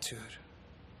same attitude.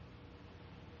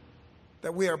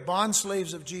 That we are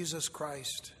bondslaves of Jesus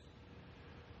Christ.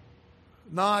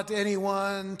 Not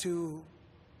anyone to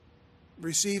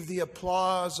receive the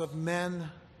applause of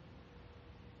men.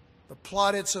 The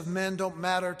plaudits of men don't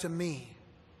matter to me.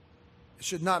 It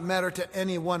should not matter to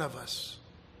any one of us.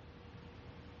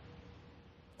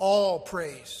 All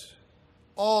praise,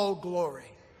 all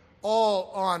glory, all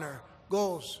honor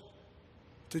goes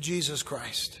to Jesus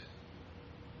Christ.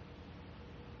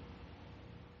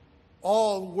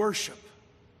 All worship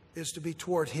is to be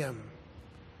toward him,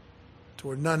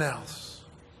 toward none else,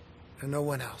 and no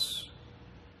one else.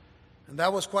 And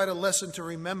that was quite a lesson to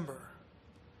remember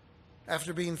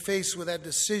after being faced with that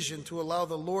decision to allow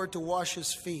the Lord to wash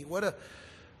his feet. What a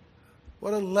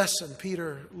lesson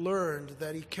Peter learned,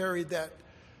 that he carried that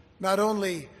not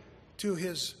only to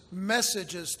his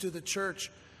messages to the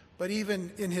church, but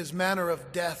even in his manner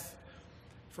of death.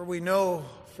 For we know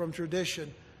from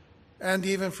tradition and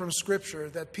even from Scripture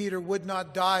that Peter would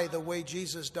not die the way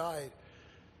Jesus died.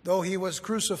 Though he was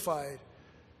crucified,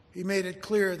 he made it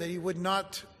clear that he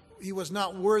was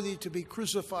not worthy to be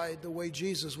crucified the way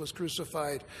Jesus was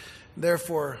crucified.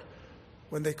 Therefore,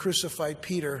 when they crucified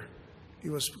Peter, he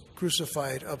was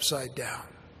crucified upside down.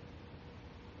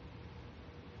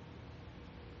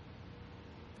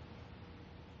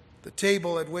 The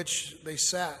table at which they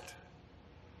sat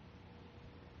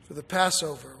for the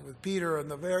Passover, with Peter on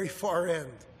the very far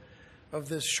end of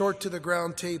this short to the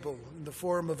ground table in the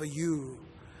form of a U,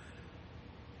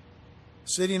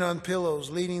 sitting on pillows,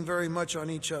 leaning very much on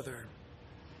each other.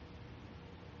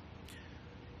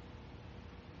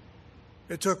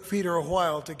 It took Peter a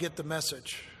while to get the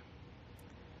message,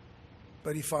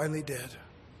 but he finally did.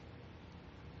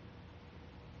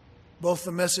 Both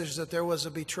the message that there was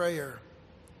a betrayer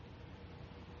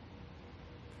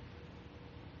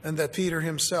and that Peter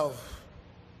himself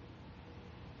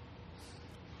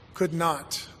could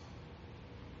not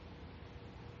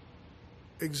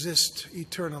exist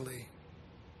eternally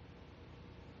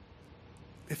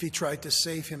if he tried to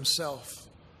save himself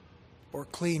or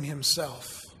clean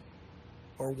himself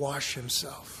or wash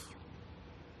himself.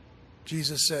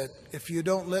 Jesus said, "If you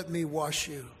don't let me wash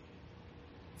you,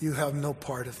 you have no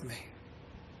part of me."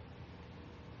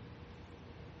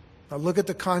 Now look at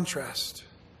the contrast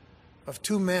of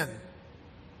two men,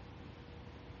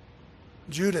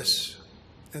 Judas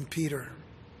and Peter.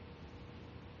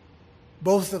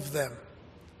 Both of them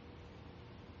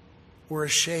were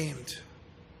ashamed.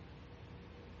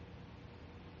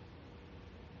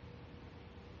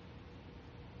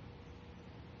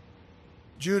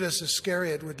 Judas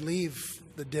Iscariot would leave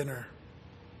the dinner,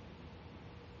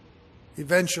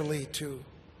 eventually to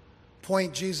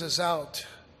point Jesus out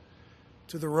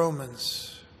to the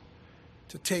Romans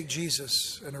to take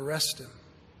Jesus and arrest him.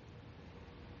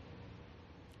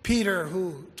 Peter,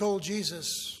 who told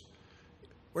Jesus,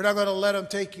 we're not going to let him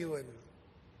take you and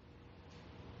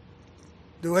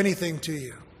do anything to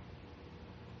you.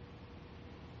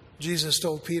 Jesus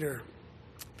told Peter,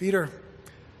 Peter,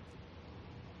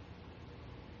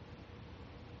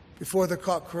 before the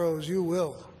cock crows, you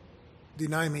will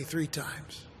deny me 3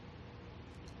 times.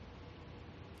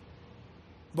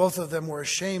 Both of them were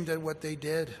ashamed at what they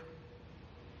did.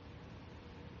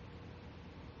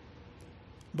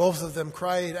 Both of them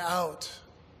cried out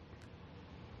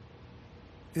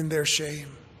in their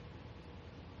shame.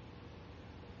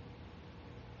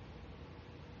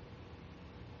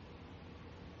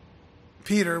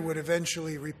 Peter would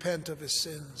eventually repent of his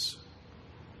sins.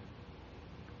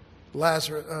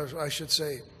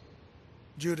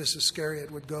 Judas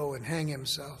Iscariot would go and hang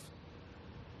himself.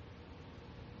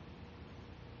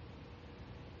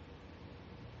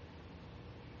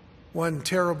 One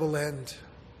terrible end.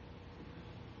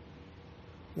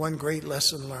 One great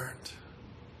lesson learned.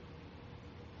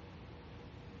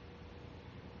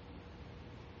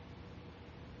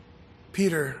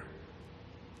 Peter,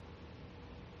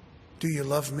 do you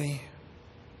love me?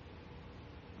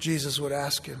 Jesus would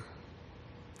ask him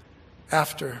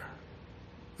after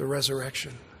the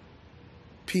resurrection.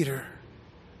 Peter,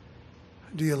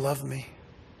 do you love me?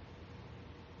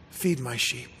 Feed my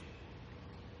sheep.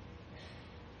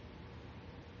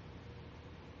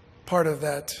 Part of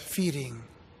that feeding,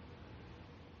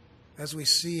 as we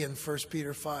see in 1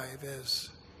 Peter 5, is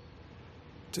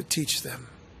to teach them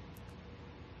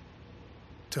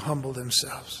to humble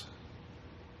themselves,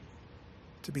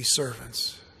 to be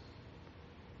servants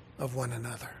of one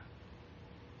another.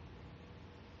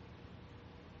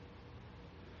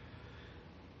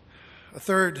 A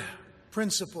third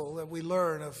principle that we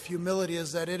learn of humility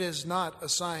is that it is not a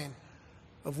sign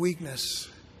of weakness.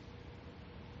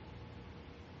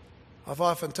 I've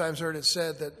oftentimes heard it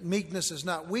said that meekness is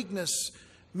not weakness.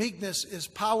 Meekness is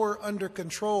power under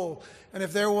control. And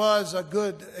if there was a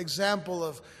good example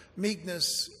of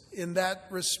meekness in that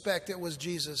respect, it was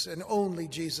Jesus, and only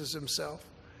Jesus himself,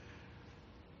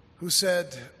 who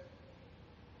said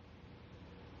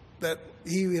that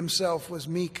he himself was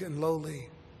meek and lowly.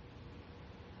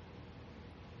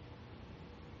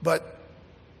 But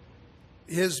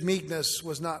his meekness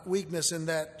was not weakness, in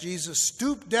that Jesus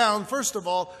stooped down, first of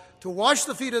all, to wash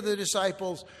the feet of the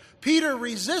disciples. Peter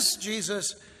resists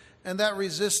Jesus, and that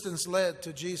resistance led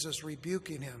to Jesus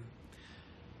rebuking him.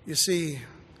 You see,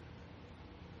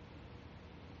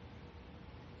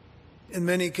 in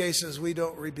many cases, we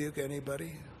don't rebuke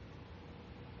anybody.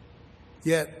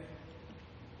 Yet,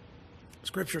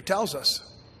 Scripture tells us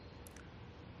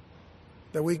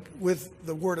that we, with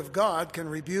the Word of God, can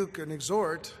rebuke and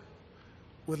exhort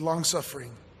with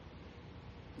long-suffering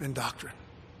and doctrine.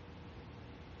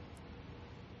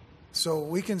 So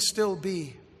we can still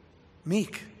be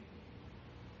meek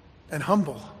and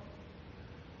humble,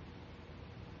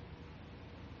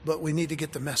 but we need to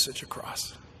get the message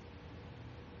across.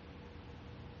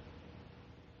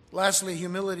 Lastly,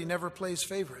 humility never plays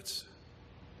favorites,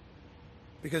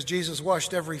 because Jesus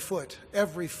washed every foot,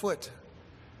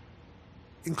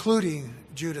 including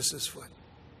Judas's foot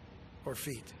or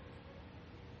feet.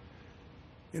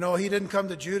 You know, he didn't come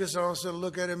to Judas and also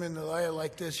look at him in the eye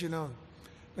like this,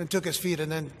 and took his feet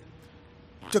and then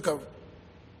took a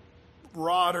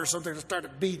rod or something and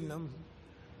started beating him.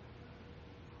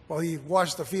 While he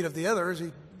washed the feet of the others,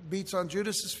 he beats on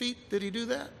Judas's feet. Did he do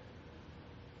that?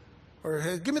 Or,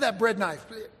 hey, give me that bread knife.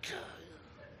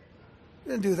 He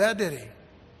didn't do that, did he?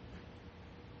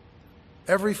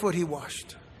 Every foot he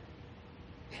washed.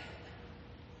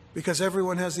 Because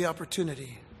everyone has the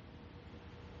opportunity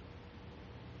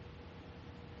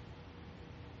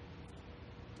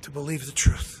to believe the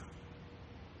truth.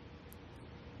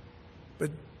 But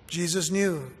Jesus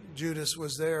knew Judas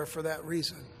was there for that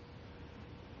reason.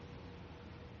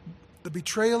 The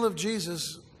betrayal of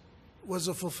Jesus was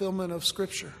a fulfillment of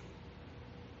Scripture.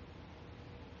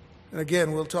 And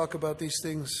again, we'll talk about these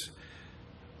things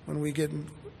when we get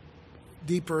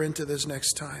deeper into this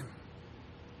next time.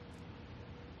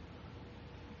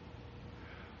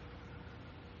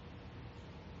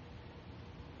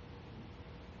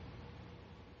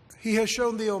 He has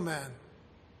shown thee, O man,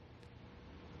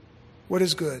 what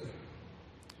is good.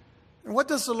 And what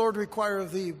does the Lord require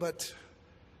of thee but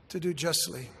to do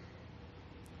justly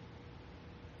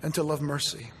and to love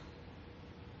mercy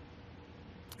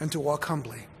and to walk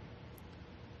humbly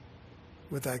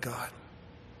with thy God?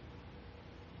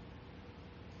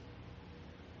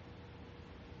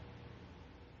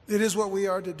 It is what we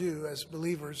are to do as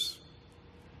believers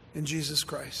in Jesus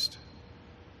Christ.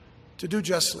 to do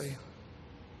justly,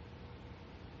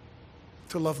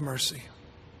 to love mercy,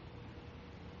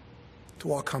 to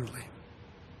walk humbly.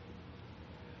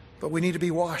 But we need to be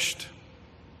washed.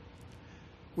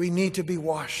 We need to be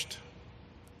washed.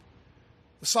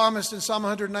 The psalmist in Psalm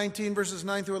 119, verses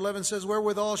 9 through 11 says,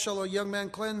 "Wherewithal shall a young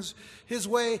man cleanse his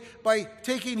way? By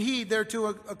taking heed thereto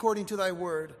according to thy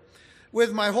word.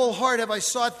 With my whole heart have I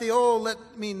sought thee, O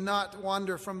let me not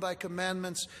wander from thy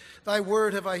commandments. Thy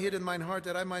word have I hid in mine heart,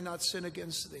 that I might not sin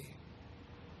against thee."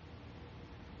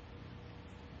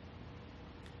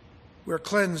 We're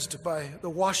cleansed by the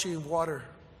washing water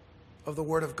of the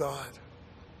Word of God.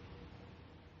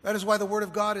 That is why the Word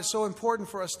of God is so important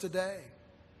for us today.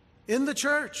 In the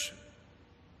church,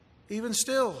 even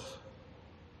still.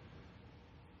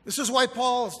 This is why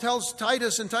Paul tells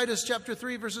Titus in Titus chapter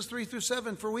 3, verses 3 through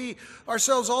 7, "For we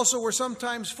ourselves also were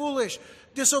sometimes foolish,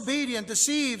 disobedient,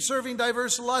 deceived, serving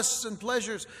diverse lusts and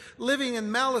pleasures, living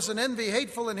in malice and envy,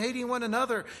 hateful and hating one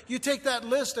another." You take that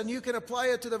list and you can apply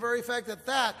it to the very fact that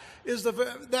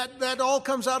that all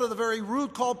comes out of the very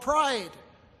root called pride.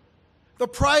 The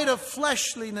pride of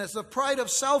fleshliness, the pride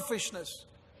of selfishness.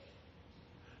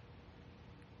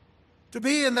 To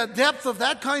be in the depth of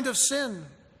that kind of sin.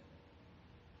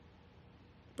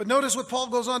 But notice what Paul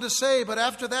goes on to say, "But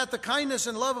after that, the kindness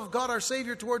and love of God our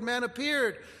Savior toward man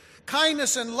appeared."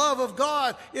 Kindness and love of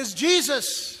God is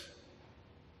Jesus.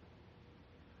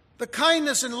 The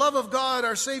kindness and love of God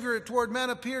our Savior toward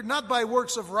man appeared not by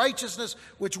works of righteousness,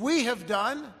 which we have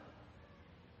done,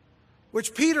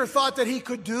 which Peter thought that he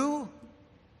could do.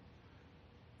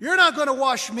 "You're not going to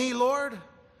wash me, Lord.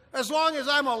 As long as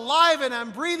I'm alive and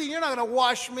I'm breathing, you're not going to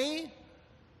wash me."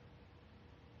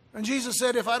 And Jesus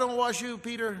said, "If I don't wash you,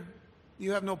 Peter,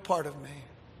 you have no part of me."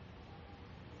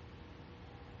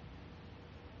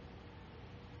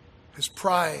 His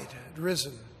pride had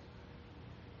risen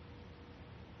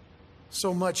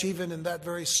so much even in that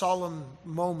very solemn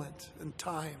moment and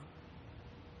time.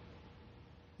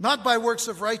 Not by works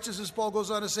of righteousness, Paul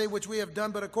goes on to say, which we have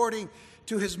done, but according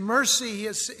to his mercy,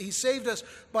 he saved us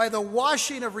by the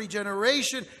washing of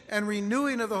regeneration and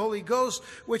renewing of the Holy Ghost,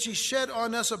 which he shed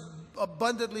on us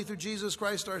abundantly through Jesus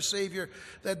Christ our Savior,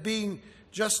 that being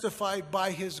justified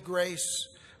by his grace,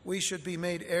 we should be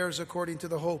made heirs according to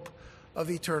the hope of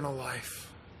eternal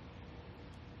life.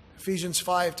 Ephesians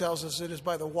 5 tells us it is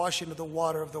by the washing of the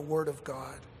water of the Word of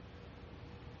God.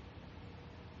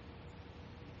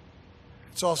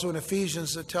 It's also in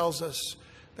Ephesians that tells us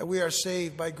that we are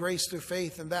saved by grace through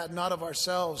faith, and that not of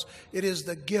ourselves. It is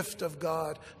the gift of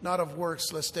God, not of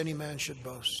works, lest any man should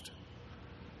boast.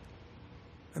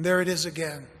 And there it is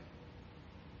again.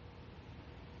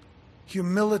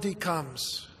 Humility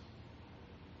comes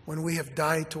when we have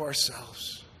died to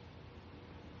ourselves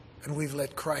and we've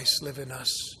let Christ live in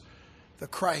us, the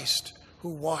Christ who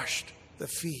washed the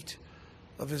feet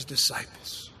of his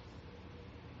disciples,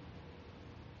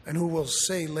 and who will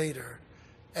say later,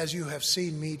 "As you have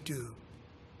seen me do,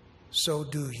 so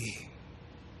do ye."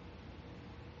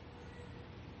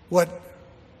 What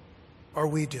are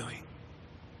we doing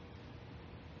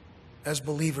as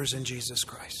believers in Jesus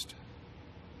Christ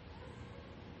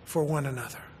for one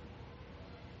another?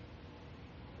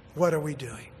 What are we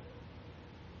doing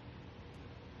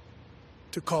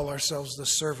to call ourselves the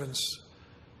servants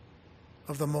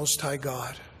of the Most High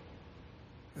God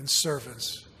and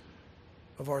servants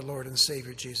of our Lord and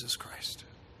Savior Jesus Christ?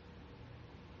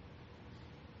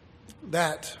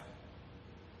 That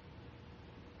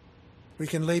we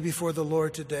can lay before the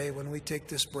Lord today when we take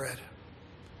this bread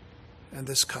and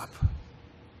this cup.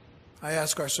 I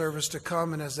ask our servants to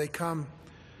come, and as they come,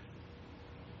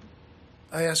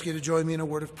 I ask you to join me in a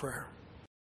word of prayer.